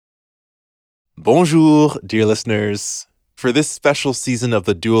Bonjour, dear listeners. For this special season of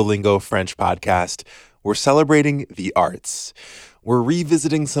the Duolingo French podcast, we're celebrating the arts. We're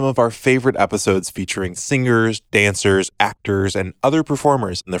revisiting some of our favorite episodes featuring singers, dancers, actors, and other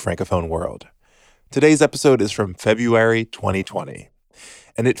performers in the Francophone world. Today's episode is from February 2020,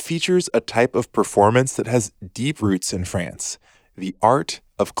 and it features a type of performance that has deep roots in France, the art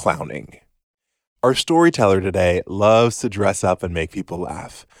of clowning. Our storyteller today loves to dress up and make people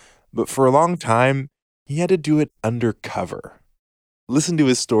laugh. But for a long time, he had to do it undercover. Listen to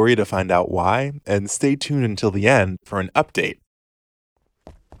his story to find out why, and stay tuned until the end for an update.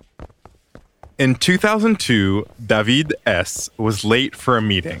 In 2002, David S. was late for a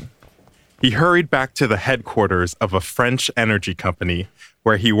meeting. He hurried back to the headquarters of a French energy company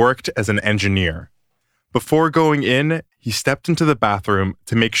where he worked as an engineer. Before going in, he stepped into the bathroom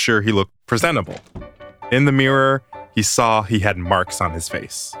to make sure he looked presentable. In the mirror, he saw he had marks on his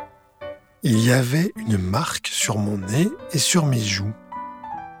face. Il y avait une marque sur mon nez et sur mes joues.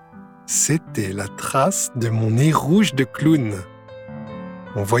 C'était la trace de mon nez rouge de clown.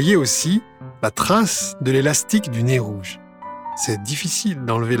 On voyait aussi la trace de l'élastique du nez rouge. C'est difficile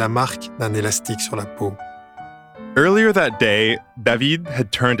d'enlever la marque d'un élastique sur la peau. Earlier that day, David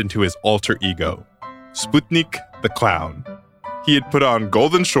had turned into his alter ego, Sputnik the Clown. He had put on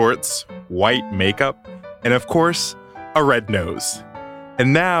golden shorts, white makeup, and of course, a red nose.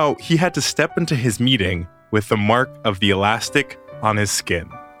 And now he had to step into his meeting with the mark of the elastic on his skin.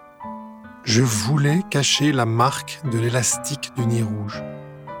 Je voulais cacher la marque de l'élastique du nez rouge.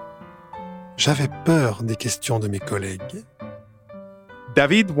 J'avais peur des questions de mes collègues.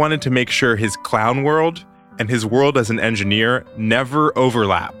 David wanted to make sure his clown world and his world as an engineer never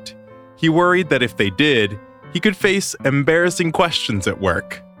overlapped. He worried that if they did, he could face embarrassing questions at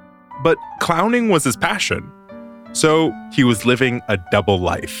work. But clowning was his passion. So he was living a double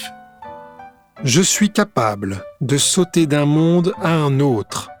life. Je suis capable de sauter d'un monde à un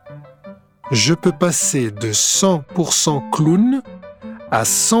autre. Je peux passer de 100% clown à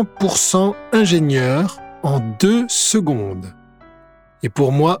 100% ingénieur en 2 secondes. Et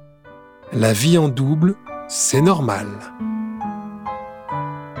pour moi, la vie en double, c'est normal.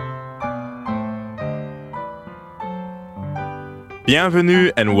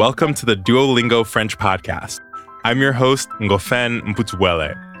 Bienvenue and welcome to the Duolingo French podcast. I'm your host, Ngofen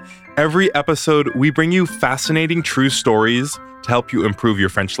Mputuwele. Every episode, we bring you fascinating true stories to help you improve your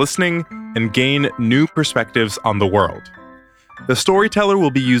French listening and gain new perspectives on the world. The storyteller will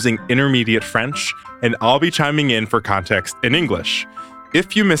be using intermediate French, and I'll be chiming in for context in English.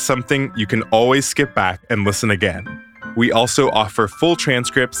 If you miss something, you can always skip back and listen again. We also offer full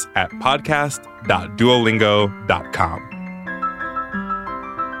transcripts at podcast.duolingo.com.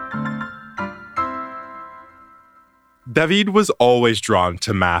 David was always drawn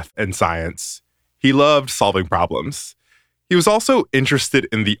to math and science. He loved solving problems. He was also interested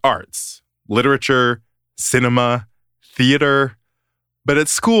in the arts, literature, cinema, theater. But at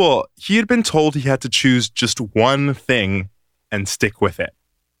school, he had been told he had to choose just one thing and stick with it.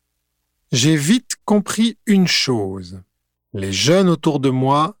 J'ai vite compris une chose. Les jeunes autour de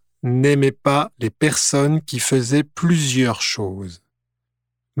moi n'aimaient pas les personnes qui faisaient plusieurs choses.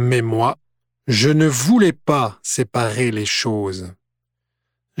 Mais moi, je ne voulais pas séparer les choses.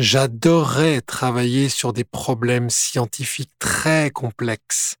 J'adorais travailler sur des problèmes scientifiques très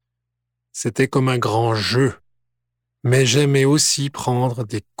complexes. C'était comme un grand jeu. Mais j'aimais aussi prendre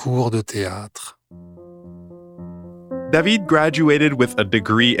des cours de théâtre. David graduated with a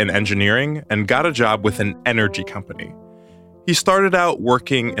degree in engineering and got a job with an energy company. He started out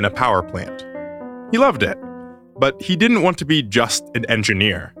working in a power plant. He loved it, but he didn't want to be just an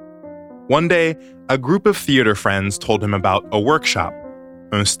engineer. One day, a group of theater friends told him about a workshop,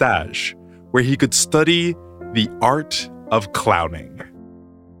 un stage, where he could study the art of clowning.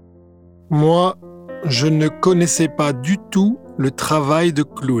 Moi, je ne connaissais pas du tout le travail de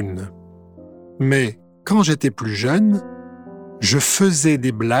clown. Mais quand j'étais plus jeune, je faisais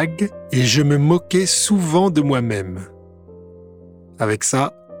des blagues et je me moquais souvent de moi-même. Avec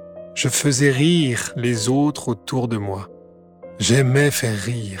ça, je faisais rire les autres autour de moi. J'aimais faire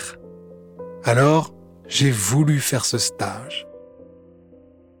rire. Alors, j'ai voulu faire ce stage.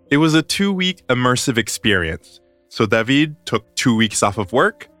 It was a 2-week immersive experience, so David took 2 weeks off of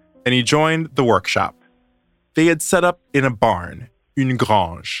work and he joined the workshop. They had set up in a barn, une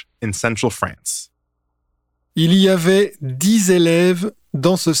grange, in central France. Il y avait 10 élèves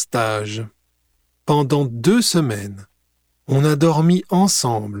dans ce stage. Pendant 2 semaines, on a dormi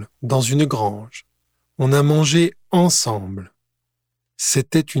ensemble dans une grange. On a mangé ensemble.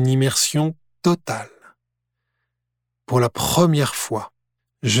 C'était une immersion totale. Pour la première fois,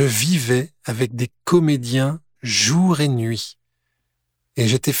 Je vivais avec des comédiens jour et nuit. Et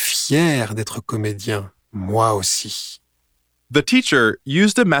j'étais fier d'être comédien, moi aussi. The teacher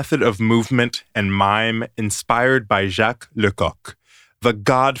used a method of movement and mime inspired by Jacques Lecoq, the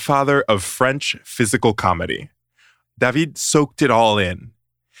godfather of French physical comedy. David soaked it all in.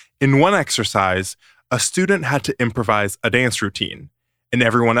 In one exercise, a student had to improvise a dance routine, and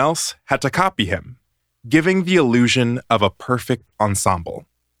everyone else had to copy him, giving the illusion of a perfect ensemble.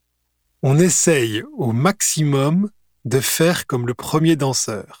 On essaye au maximum de faire comme le premier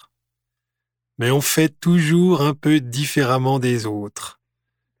danseur. Mais on fait toujours un peu différemment des autres.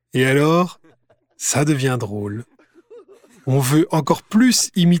 Et alors, ça devient drôle. On veut encore plus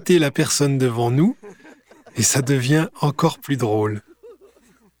imiter la personne devant nous, et ça devient encore plus drôle.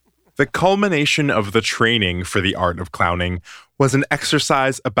 The culmination of the training for the art of clowning was an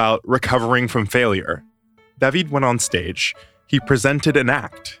exercise about recovering from failure. David went on stage. He presented an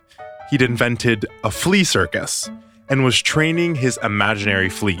act. He'd invented a flea circus and was training his imaginary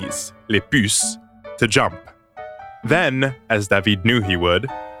fleas, les puces, to jump. Then, as David knew he would,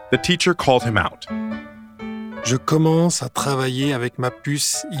 the teacher called him out. Je commence à travailler avec ma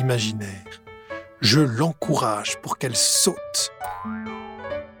puce imaginaire. Je l'encourage pour qu'elle saute.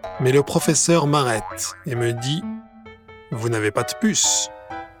 Mais le professeur m'arrête et me dit « Vous n'avez pas de puce.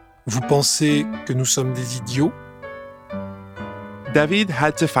 Vous pensez que nous sommes des idiots ?» David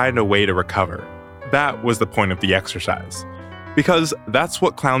had to find a way to recover. That was the point of the exercise. Because that's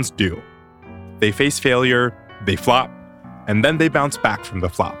what clowns do. They face failure, they flop, and then they bounce back from the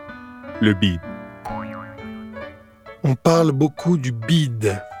flop. Le bide. On parle beaucoup du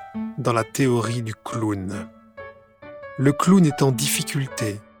bide dans la théorie du clown. Le clown est en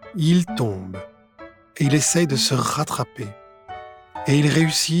difficulté, il tombe, et il essaye de se rattraper. Et il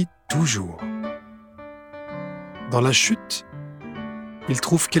réussit toujours. Dans la chute, il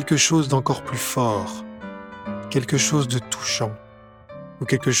trouve quelque chose d'encore plus fort, quelque chose de touchant ou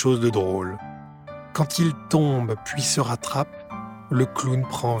quelque chose de drôle. Quand il tombe puis se rattrape, le clown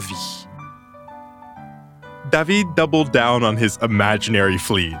prend vie. David doubled down on his imaginary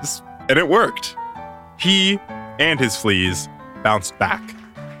fleas, and it worked. He and his fleas bounced back.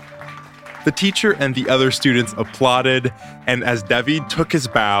 The teacher and the other students applauded, and as David took his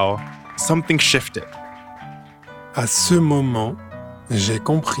bow, something shifted. À ce moment, j'ai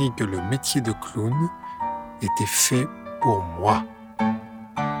compris que le métier de clown était fait pour moi.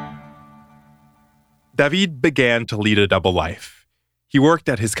 David began to lead a double life. He worked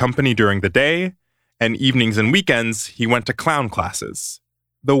at his company during the day, and evenings and weekends he went to clown classes.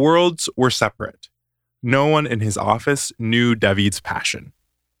 The worlds were separate. No one in his office knew David's passion.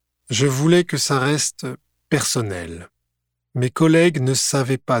 Je voulais que ça reste personnel. Mes collègues ne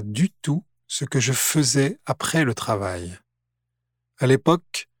savaient pas du tout ce que je faisais après le travail. À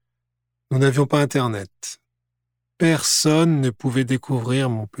l'époque, nous n'avions pas Internet. Personne ne pouvait découvrir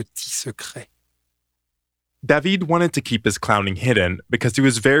mon petit secret. David wanted to keep his clowning hidden because he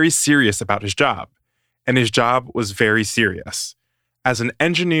was very serious about his job, and his job was very serious. As an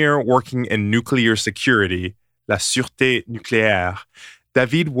engineer working in nuclear security, la sûreté nucléaire,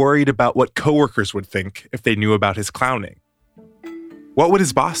 David worried about what coworkers would think if they knew about his clowning. What would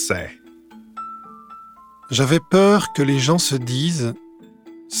his boss say? J'avais peur que les gens se disent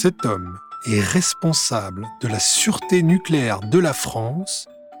 « Cet homme est responsable de la sûreté nucléaire de la France,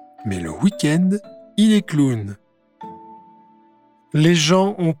 mais le week-end, il est clown. » Les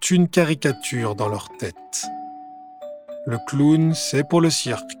gens ont une caricature dans leur tête. Le clown, c'est pour le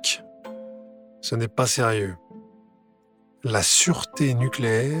cirque. Ce n'est pas sérieux. La sûreté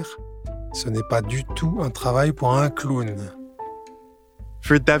nucléaire, ce n'est pas du tout un travail pour un clown.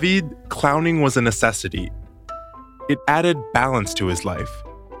 For David, clowning was a necessity. It added balance to his life.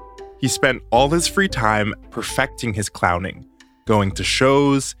 He spent all his free time perfecting his clowning, going to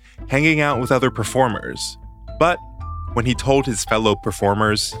shows, hanging out with other performers. But when he told his fellow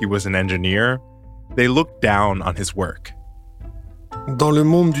performers he was an engineer, they looked down on his work. Dans le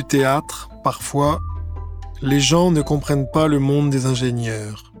monde du théâtre, parfois, les gens ne comprennent pas le monde des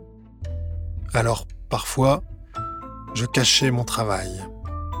ingénieurs. Alors, parfois, je cachais mon travail.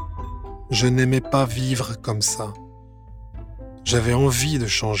 Je n'aimais pas vivre comme ça. J'avais envie de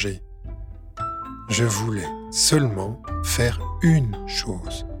changer. Je voulais seulement faire une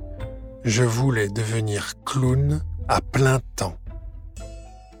chose. Je voulais devenir clown à plein temps.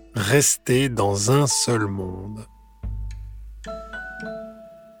 Rester dans un seul monde.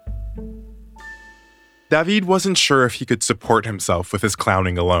 David wasn't sure if he could support himself with his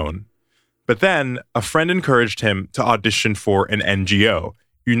clowning alone. But then, a friend encouraged him to audition for an NGO,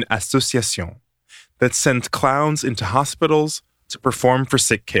 une association, that sent clowns into hospitals to perform for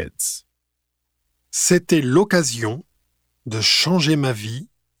sick kids. C'était l'occasion de changer ma vie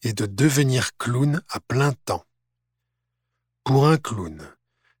et de devenir clown à plein temps. Pour un clown,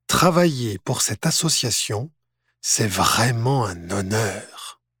 travailler pour cette association, c'est vraiment un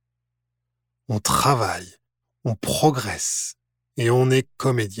honneur. On travaille, on progresse et on est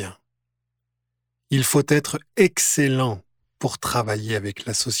comédien. Il faut être excellent pour travailler avec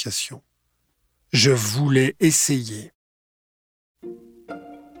l'association. Je voulais essayer.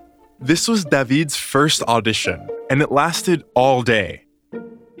 This was David's first audition, and it lasted all day.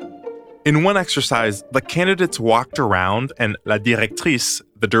 In one exercise, the candidates walked around and la directrice,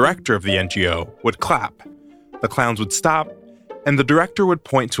 the director of the NGO, would clap. The clowns would stop, and the director would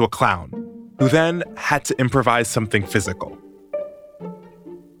point to a clown, who then had to improvise something physical.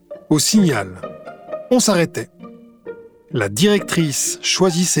 Au signal, on s'arrêtait. La directrice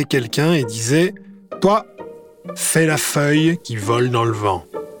choisissait quelqu'un et disait « Toi, fais la feuille qui vole dans le vent. »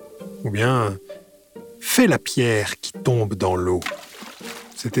 Ou bien « Fais la pierre qui tombe dans l'eau. »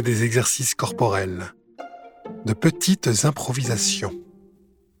 C'était des exercices corporels, de petites improvisations.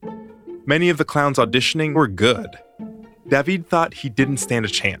 Many of the clowns auditioning were good. David thought he didn't stand a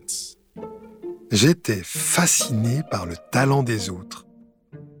chance. J'étais fasciné par le talent des autres.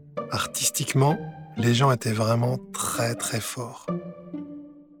 Artistiquement, les gens étaient vraiment très très forts.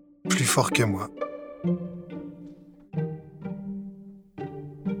 Plus forts que moi.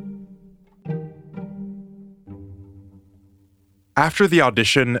 After the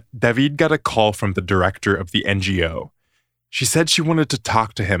audition, David got a call from the director of the NGO. She said she wanted to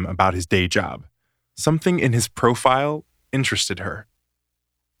talk to him about his day job. Something in his profile interested her.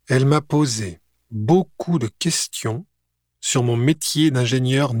 Elle m'a posé beaucoup de questions sur mon métier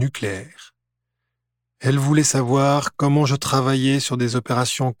d'ingénieur nucléaire. Elle voulait savoir comment je travaillais sur des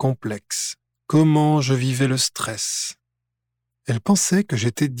opérations complexes, comment je vivais le stress. Elle pensait que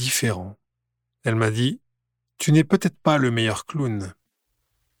j'étais différent. Elle m'a dit « Tu n'es peut-être pas le meilleur clown,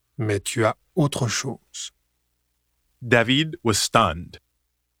 mais tu as autre chose. » David was stunned.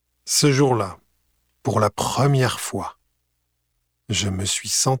 Ce jour-là, pour la première fois, je me suis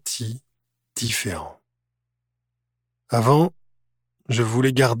senti différent. Avant, je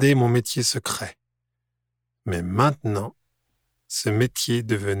voulais garder mon métier secret. Mais maintenant, ce métier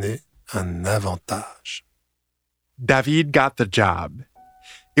devenait un avantage. David got the job.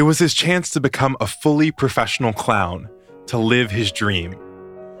 It was his chance to become a fully professional clown, to live his dream.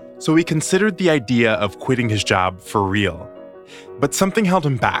 So he considered the idea of quitting his job for real. But something held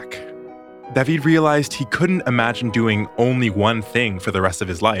him back. David realized he couldn't imagine doing only one thing for the rest of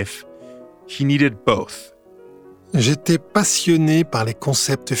his life. He needed both. J'étais passionné par les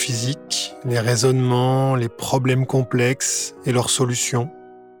concepts physiques, les raisonnements, les problèmes complexes et leurs solutions.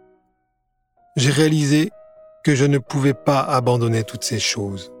 J'ai réalisé que je ne pouvais pas abandonner toutes ces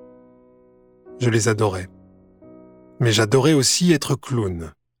choses. Je les adorais. Mais j'adorais aussi être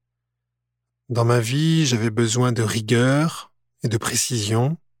clown. Dans ma vie, j'avais besoin de rigueur et de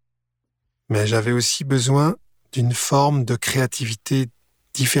précision, mais j'avais aussi besoin d'une forme de créativité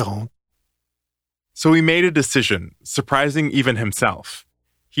différente. So he made a decision, surprising even himself.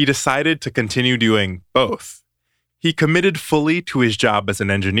 He decided to continue doing both. He committed fully to his job as an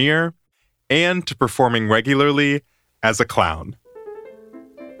engineer and to performing regularly as a clown.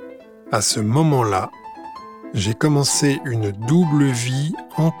 À ce moment-là, j'ai commencé une double vie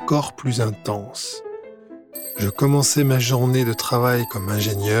encore plus intense. Je commençais ma journée de travail comme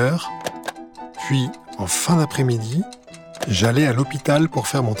ingénieur, puis en fin d'après-midi, j'allais à l'hôpital pour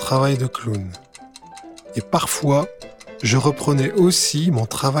faire mon travail de clown. Et parfois, je reprenais aussi mon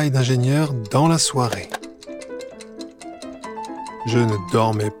travail d'ingénieur dans la soirée. Je ne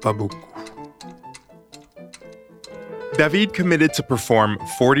dormais pas beaucoup. David committed to perform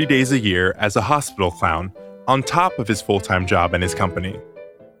 40 days a year as a hospital clown on top of his full-time job in his company.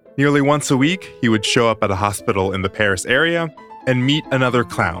 Nearly once a week, he would show up at a hospital in the Paris area and meet another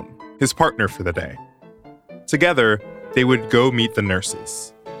clown, his partner for the day. Together, they would go meet the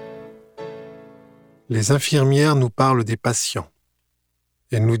nurses. Les infirmières nous parlent des patients.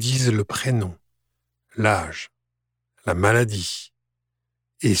 Elles nous disent le prénom, l'âge, la maladie.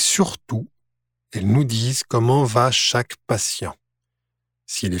 Et surtout, elles nous disent comment va chaque patient.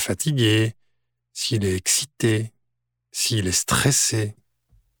 S'il est fatigué, s'il est excité, s'il est stressé.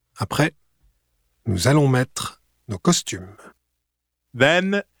 Après, nous allons mettre nos costumes.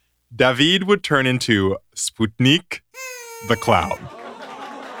 Then, David would turn into Sputnik, the clown.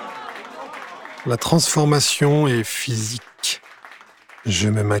 La transformation est physique. Je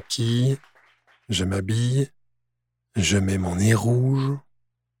me maquille, je m'habille, je mets mon nez rouge.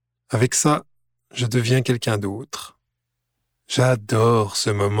 Avec ça, je deviens quelqu'un d'autre. J'adore ce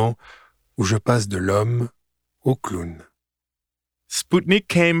moment où je passe de l'homme au clown. Sputnik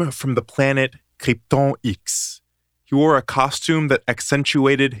came from the planet Krypton X. He wore a costume that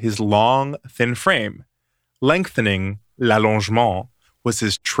accentuated his long, thin frame. Lengthening, l'allongement, was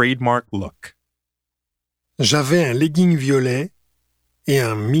his trademark look. J'avais un legging violet et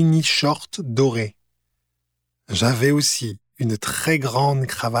un mini short doré. J'avais aussi une très grande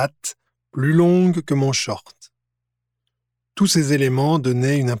cravate plus longue que mon short. Tous ces éléments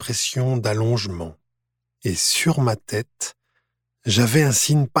donnaient une impression d'allongement. Et sur ma tête, j'avais un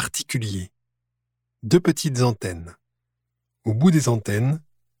signe particulier. 2 petites antennes. Au bout des antennes,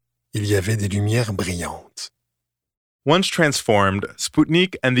 il y avait des lumières brillantes. Once transformed,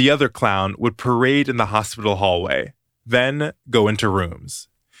 Sputnik and the other clown would parade in the hospital hallway, then go into rooms.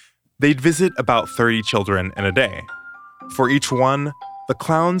 They'd visit about 30 children in a day. For each one, the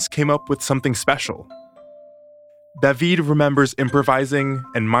clowns came up with something special. David remembers improvising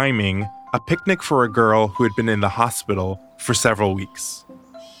and miming a picnic for a girl who had been in the hospital for several weeks.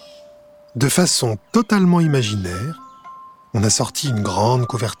 De façon totalement imaginaire, on a sorti une grande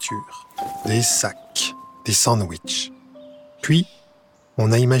couverture, des sacs, des sandwichs. Puis,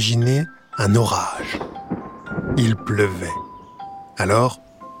 on a imaginé un orage. Il pleuvait. Alors,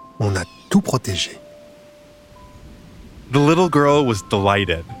 on a tout protégé. The little girl was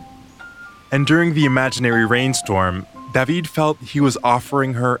delighted. And during the imaginary rainstorm, David felt he was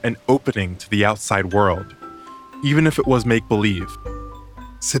offering her an opening to the outside world, even if it was make-believe.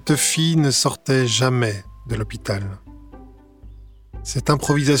 Cette fille ne sortait jamais de l'hôpital. Cette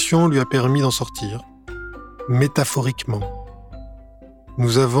improvisation lui a permis d'en sortir, métaphoriquement.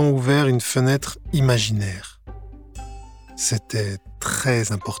 Nous avons ouvert une fenêtre imaginaire. C'était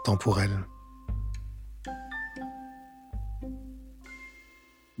très important pour elle.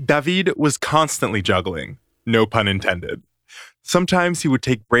 David was constantly juggling, no pun intended. Sometimes he would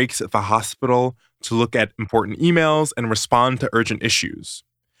take breaks at the hospital to look at important emails and respond to urgent issues.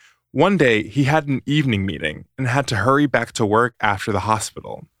 One day, he had an evening meeting and had to hurry back to work after the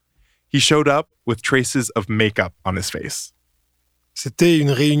hospital. He showed up with traces of makeup on his face. C'était une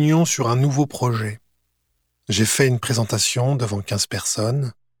réunion sur un nouveau projet. J'ai fait une présentation devant 15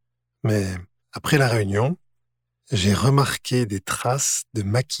 personnes, mais après la réunion, j'ai remarqué des traces de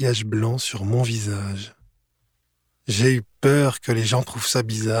maquillage blanc sur mon visage. J'ai eu peur que les gens trouvent ça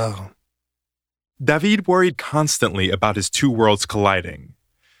bizarre. David worried constantly about his two worlds colliding.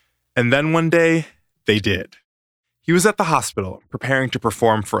 And then one day, they did. He was at the hospital, preparing to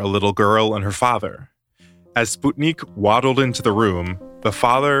perform for a little girl and her father. As Sputnik waddled into the room, the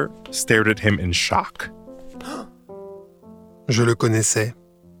father stared at him in shock. Je le connaissais.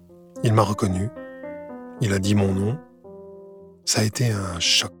 Il m'a reconnu. Il a dit mon nom. Ça a été un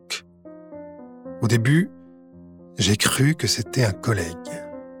choc. Au début, j'ai cru que c'était un collègue.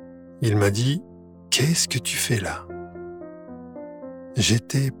 Il m'a dit « Qu'est-ce que tu fais là ?»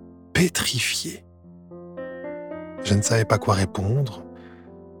 J'étais pétrifié. Je ne savais pas quoi répondre.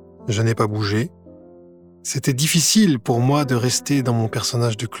 Je n'ai pas bougé. C'était difficile pour moi de rester dans mon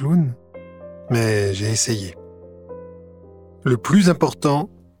personnage de clown, mais j'ai essayé. Le plus important,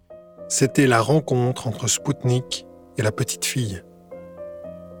 c'était la rencontre entre Sputnik et la petite fille.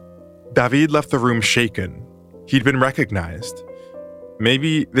 David left the room shaken. He'd been recognized.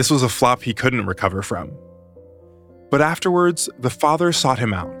 Maybe this was a flop he couldn't recover from. But afterwards, the father sought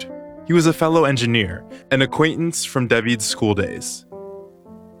him out. He was a fellow engineer, an acquaintance from David's school days.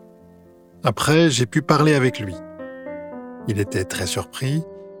 Après, j'ai pu parler avec lui. Il était très surpris,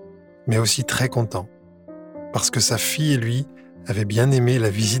 mais aussi très content, parce que sa fille et lui avaient bien aimé la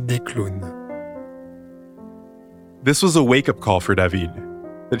visite des clowns. This was a wake-up call for David,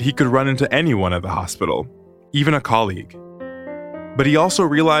 that he could run into anyone at the hospital, even a colleague. But he also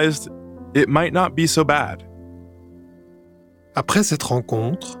realized it might not be so bad. Après cette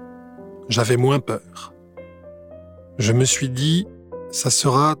rencontre, j'avais moins peur. Je me suis dit, ça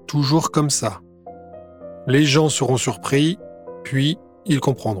sera toujours comme ça. Les gens seront surpris, puis ils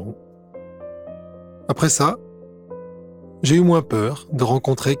comprendront. Après ça, j'ai eu moins peur de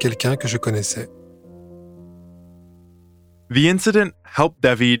rencontrer quelqu'un que je connaissais. The incident helped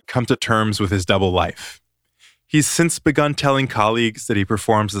David come to terms with his double life. He's since begun telling colleagues that he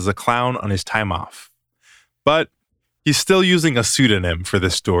performs as a clown on his time off. But he's still using a pseudonym for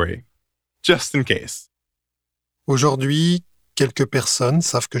this story, just in case. Aujourd'hui, quelques personnes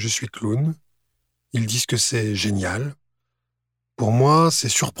savent que je suis clown. Ils disent que c'est génial. Pour moi, c'est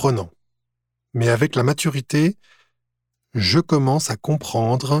surprenant. Mais avec la maturité, je commence à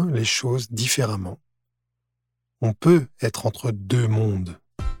comprendre les choses différemment. On peut être entre deux mondes.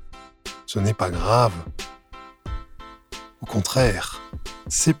 Ce n'est pas grave. Au contraire,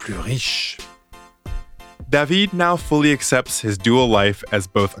 c'est plus riche. David now fully accepts his dual life as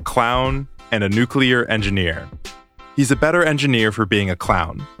both a clown and a nuclear engineer. He's a better engineer for being a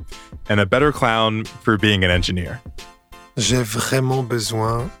clown, and a better clown for being an engineer. J'ai vraiment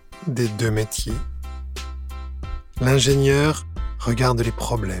besoin des deux métiers. L'ingénieur regarde les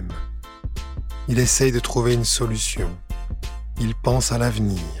problèmes. Il essaye de trouver une solution. Il pense à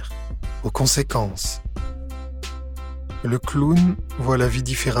l'avenir, aux conséquences. Le clown voit la vie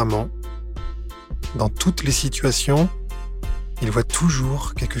différemment. Dans toutes les situations, il voit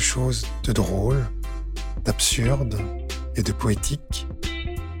toujours quelque chose de drôle, d'absurde et de poétique.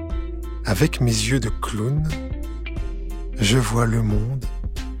 Avec mes yeux de clown, je vois le monde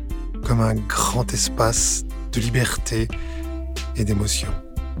comme un grand espace de liberté et d'émotion.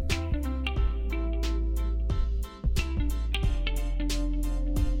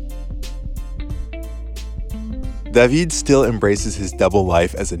 David still embraces his double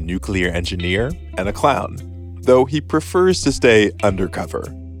life as a nuclear engineer and a clown, though he prefers to stay undercover.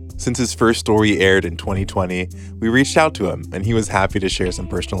 Since his first story aired in 2020, we reached out to him and he was happy to share some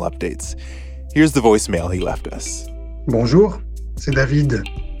personal updates. Here's the voicemail he left us. Bonjour, c'est David.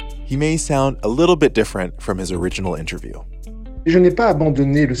 He may sound a little bit different from his original interview. Je n'ai pas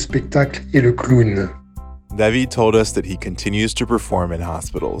abandonné le spectacle et le clown. David told us that he continues to perform in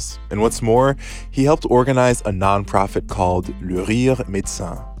hospitals. And what's more, he helped organize a nonprofit called Le Rire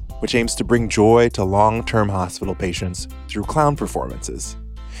Médecin, which aims to bring joy to long-term hospital patients through clown performances.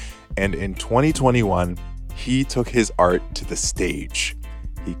 And in 2021, he took his art to the stage.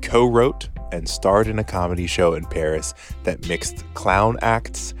 He co-wrote and starred in a comedy show in Paris that mixed clown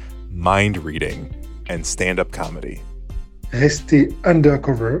acts, mind reading, and stand-up comedy. Rester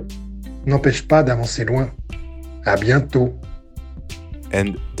undercover n'empêche pas d'avancer loin. À bientôt.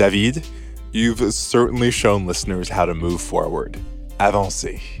 And David, you've certainly shown listeners how to move forward.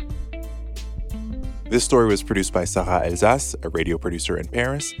 Avancez. This story was produced by Sarah Elzas, a radio producer in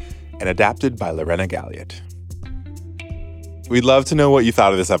Paris, and adapted by Lorena Galliot. We'd love to know what you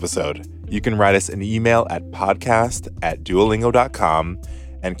thought of this episode. You can write us an email at podcast@duolingo.com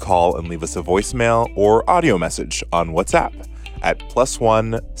and call and leave us a voicemail or audio message on WhatsApp at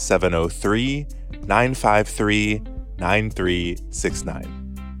 +1 703 953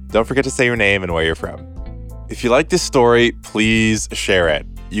 9369. Don't forget to say your name and where you're from. If you like this story, please share it.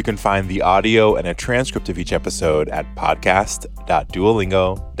 You can find the audio and a transcript of each episode at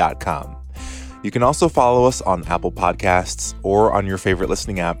podcast.duolingo.com. You can also follow us on Apple Podcasts or on your favorite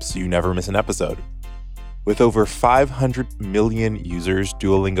listening app so you never miss an episode. With over 500 million users,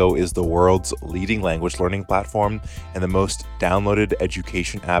 Duolingo is the world's leading language learning platform and the most downloaded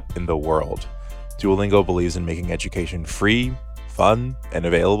education app in the world. Duolingo believes in making education free, fun, and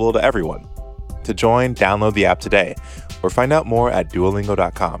available to everyone. To join, download the app today or find out more at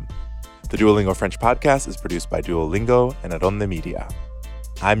duolingo.com. The Duolingo French podcast is produced by Duolingo and Aronde Media.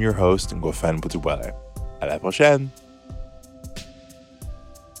 I'm your host, Ngofen Butubuele. À la prochaine!